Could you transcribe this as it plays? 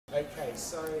Okay,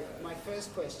 so my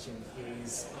first question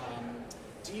is,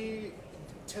 do you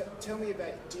tell me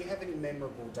about? Do you have any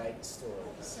memorable date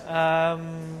stories? I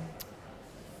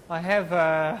have.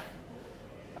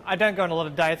 I don't go on a lot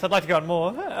of dates. I'd like to go on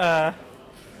more.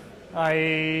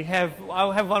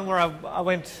 I'll have one where I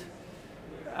went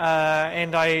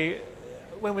and I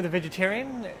went with a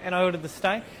vegetarian and I ordered the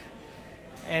steak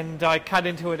and I cut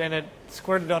into it and it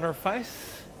squirted on her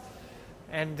face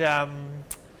and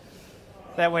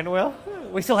that went well.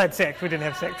 We still had sex. We didn't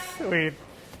have sex. It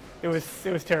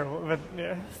was terrible. But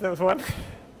yeah, so that was one.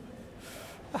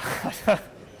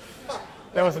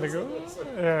 That wasn't a good one.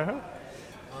 Yeah.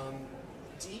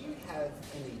 Do you have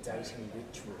any dating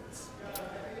rituals?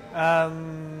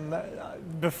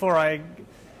 Before I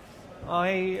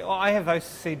have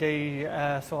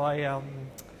OCD, so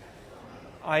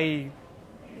I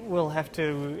will have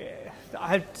to. I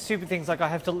have stupid things like I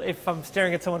have to. If I'm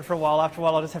staring at someone for a while, after a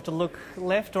while, I'll just have to look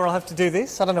left, or I'll have to do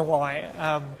this. I don't know why.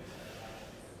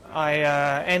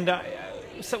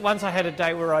 So once I had a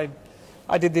date where I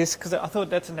did this because I thought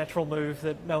that's a natural move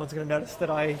that no one's going to notice that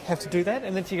I have to do that.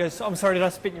 And then she goes, "I'm sorry, did I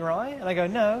spit in your eye?" And I go,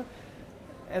 "No."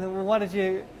 And then, "Well, why did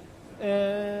you?"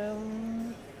 I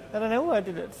don't know why I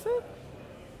did it. So,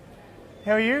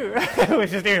 how are you? It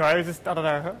was just anyway. It was just I don't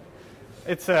know.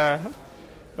 It's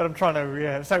but I'm trying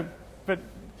to So, but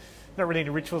not really any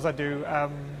rituals I do.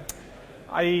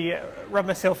 I rub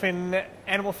myself in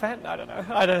animal fat. I don't know.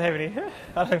 I don't have any. I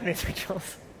don't have any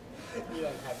rituals. You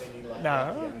don't have any like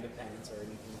no. underpants or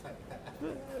anything like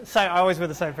that? So I always wear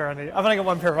the same pair of underpants. I've only got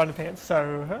one pair of underpants,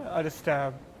 so I just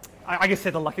I guess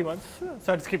they're the lucky ones.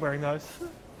 So I just keep wearing those.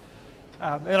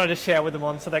 And then I just shower with them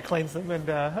on, so that cleans them, and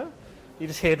you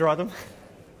just hair dry them.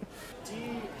 Do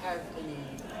you have any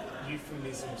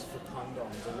euphemisms for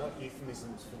condoms, or what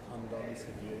euphemisms for condoms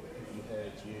have you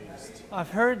heard used? I've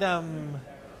heard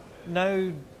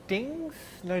no dings.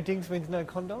 No dings means no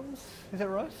condoms. Is that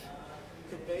right?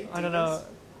 Could be. I don't know.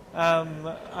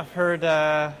 I've heard.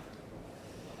 I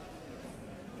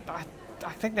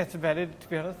think that's about it. To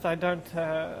be honest, I don't.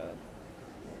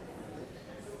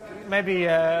 Maybe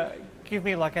give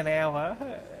me like an hour,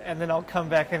 and then I'll come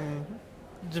back and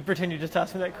just pretend you just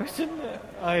asked me that question.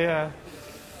 I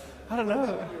don't know.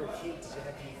 When you were a kid, did you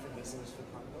have euphemisms for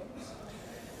condoms?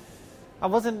 I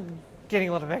wasn't getting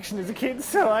a lot of action as a kid,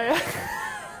 so I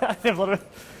have a lot of.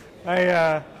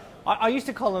 I used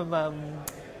to call them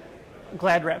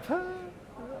Glad wrap,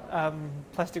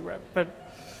 plastic wrap, but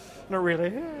not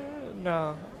really.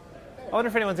 No. I wonder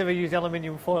if anyone's ever used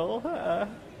aluminium foil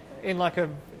in like a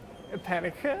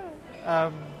panic,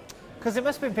 because there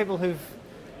must have been people who've,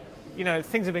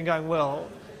 things have been going well,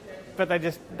 but they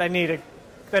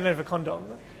don't have a condom,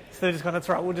 so they're just going, that's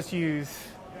right, we'll just use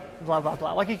blah blah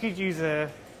blah. Like you could use a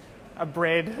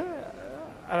bread,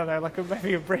 I don't know, like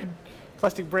maybe a bread.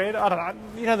 Plastic bread? I don't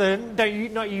know.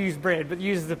 Not use bread, but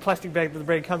use the plastic bag that the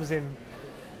bread comes in.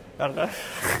 I don't know.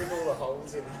 With all the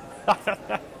holes in it.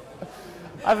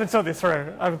 I haven't thought this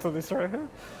through.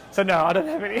 So no, I don't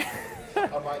have any.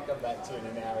 I might come back to you in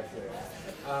an hour if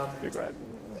you're Be great.